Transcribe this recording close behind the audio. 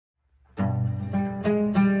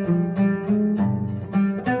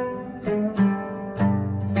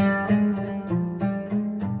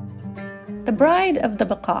bride of the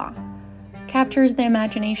Beqaa captures the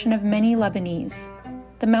imagination of many Lebanese.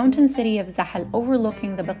 The mountain city of Zahle,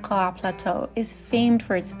 overlooking the Beqqa plateau, is famed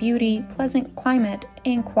for its beauty, pleasant climate,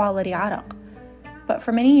 and quality arak. But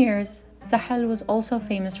for many years, Zahle was also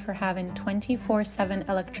famous for having 24/7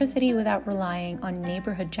 electricity without relying on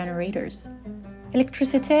neighborhood generators.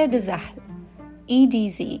 Électricité de Zahle,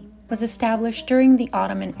 EDZ, was established during the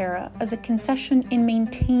Ottoman era as a concession and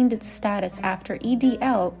maintained its status after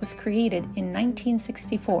EDL was created in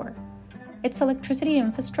 1964. Its electricity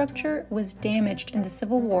infrastructure was damaged in the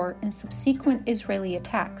civil war and subsequent Israeli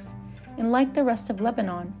attacks, and like the rest of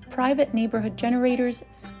Lebanon, private neighborhood generators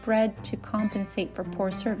spread to compensate for poor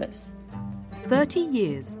service. 30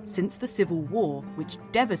 years since the civil war, which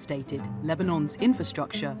devastated Lebanon's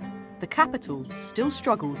infrastructure, the capital still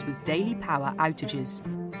struggles with daily power outages.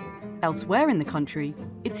 Elsewhere in the country,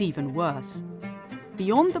 it's even worse.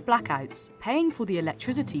 Beyond the blackouts, paying for the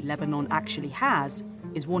electricity Lebanon actually has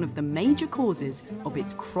is one of the major causes of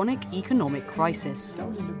its chronic economic crisis.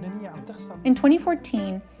 In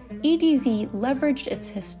 2014, EDZ leveraged its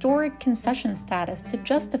historic concession status to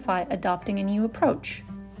justify adopting a new approach.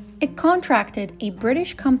 It contracted a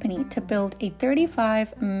British company to build a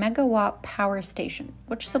 35-megawatt power station,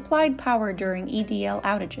 which supplied power during EDL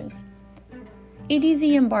outages.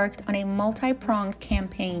 EDZ embarked on a multi-pronged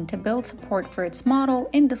campaign to build support for its model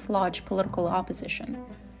and dislodge political opposition.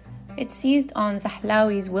 It seized on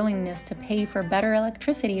Zahlawi's willingness to pay for better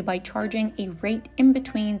electricity by charging a rate in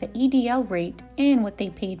between the EDL rate and what they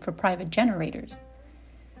paid for private generators.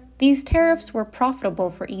 These tariffs were profitable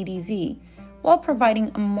for EDZ, while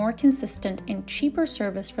providing a more consistent and cheaper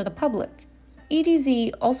service for the public.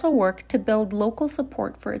 EDZ also worked to build local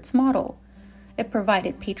support for its model. It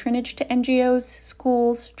provided patronage to NGOs,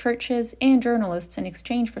 schools, churches, and journalists in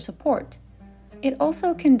exchange for support. It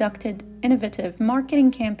also conducted innovative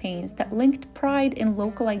marketing campaigns that linked pride in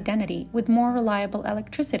local identity with more reliable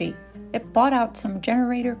electricity. It bought out some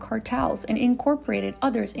generator cartels and incorporated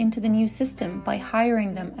others into the new system by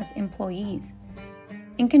hiring them as employees.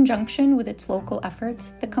 In conjunction with its local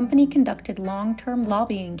efforts, the company conducted long-term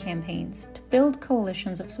lobbying campaigns to build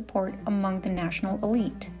coalitions of support among the national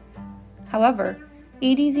elite. However,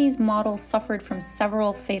 EDZ's model suffered from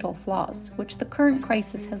several fatal flaws, which the current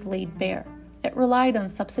crisis has laid bare. It relied on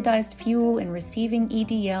subsidized fuel and receiving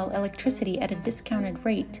EDL electricity at a discounted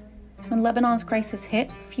rate. When Lebanon's crisis hit,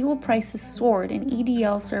 fuel prices soared and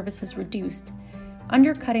EDL services reduced,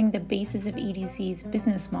 undercutting the basis of EDZ's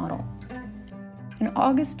business model. In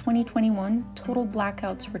August 2021, total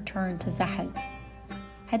blackouts returned to Zahle.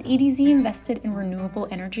 Had EDZ invested in renewable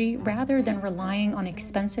energy rather than relying on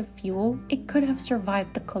expensive fuel, it could have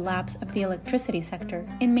survived the collapse of the electricity sector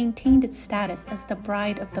and maintained its status as the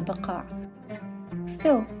bride of the Beqaa.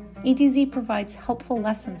 Still, EDZ provides helpful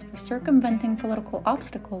lessons for circumventing political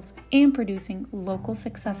obstacles and producing local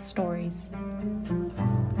success stories.